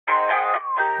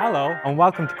Hello and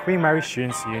welcome to Queen Mary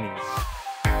Students' Union.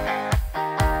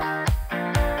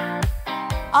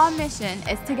 Our mission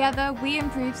is together we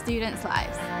improve students'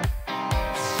 lives.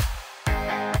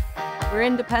 We're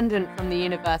independent from the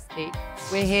university.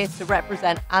 We're here to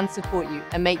represent and support you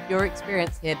and make your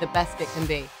experience here the best it can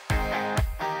be.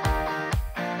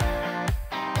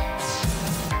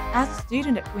 As a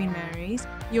student at Queen Mary's,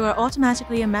 you are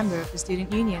automatically a member of the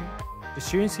Student Union. The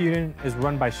Students' Union is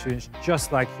run by students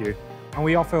just like you, and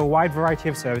we offer a wide variety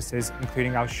of services,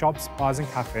 including our shops, bars and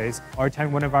cafes, or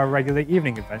attend one of our regular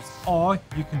evening events. Or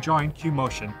you can join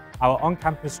Q-Motion, our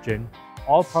on-campus gym.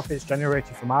 All profits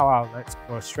generated from our outlets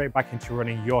go straight back into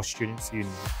running your Students'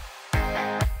 Union.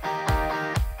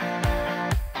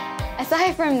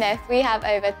 Aside from this, we have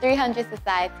over 300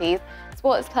 societies,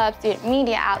 sports clubs, student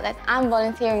media outlets and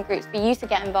volunteering groups for you to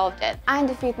get involved in. And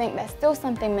if you think there's still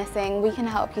something missing, we can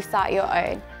help you start your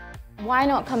own. Why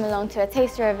not come along to a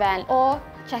taster event or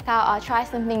check out our Try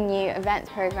Something New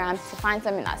events program to find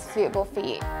something that's suitable for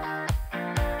you.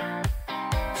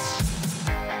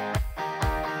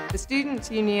 The Students'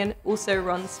 Union also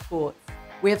runs sports.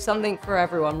 We have something for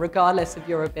everyone, regardless of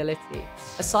your ability.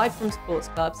 Aside from sports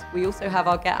clubs, we also have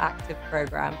our Get Active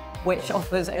program, which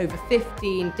offers over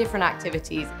 15 different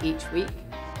activities each week.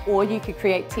 Or you could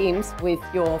create teams with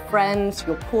your friends,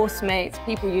 your course mates,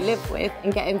 people you live with,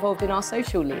 and get involved in our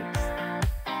social leagues.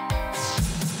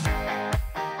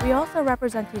 We also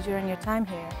represent you during your time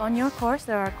here. On your course,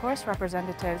 there are course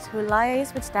representatives who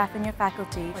liaise with staff and your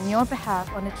faculty on your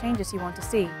behalf on the changes you want to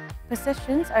see.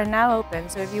 Positions are now open,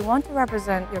 so if you want to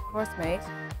represent your course mates,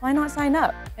 why not sign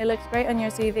up? It looks great on your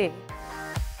CV.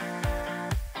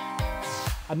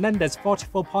 And then there's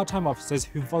 44 part-time officers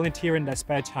who volunteer in their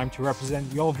spare time to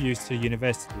represent your views to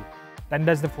university. Then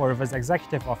there's the 4 of us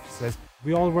executive officers.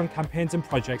 We all run campaigns and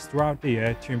projects throughout the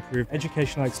year to improve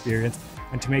educational experience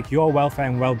and to make your welfare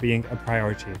and well-being a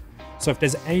priority. So if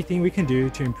there's anything we can do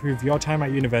to improve your time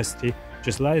at university,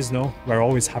 just let us know. We're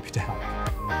always happy to help.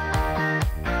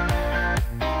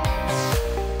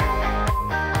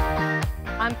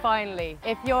 And finally,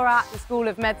 if you're at the School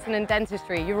of Medicine and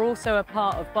Dentistry, you're also a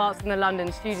part of Barts and the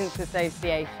London Students'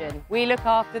 Association. We look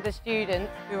after the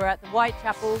students who are at the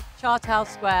Whitechapel,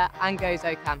 Charterhouse Square and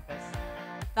Gozo campus.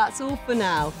 That's all for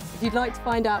now. If you'd like to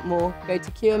find out more, go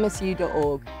to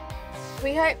qmsu.org.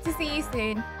 We hope to see you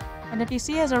soon. And if you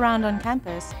see us around on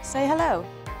campus, say hello.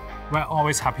 We're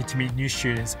always happy to meet new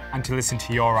students and to listen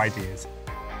to your ideas.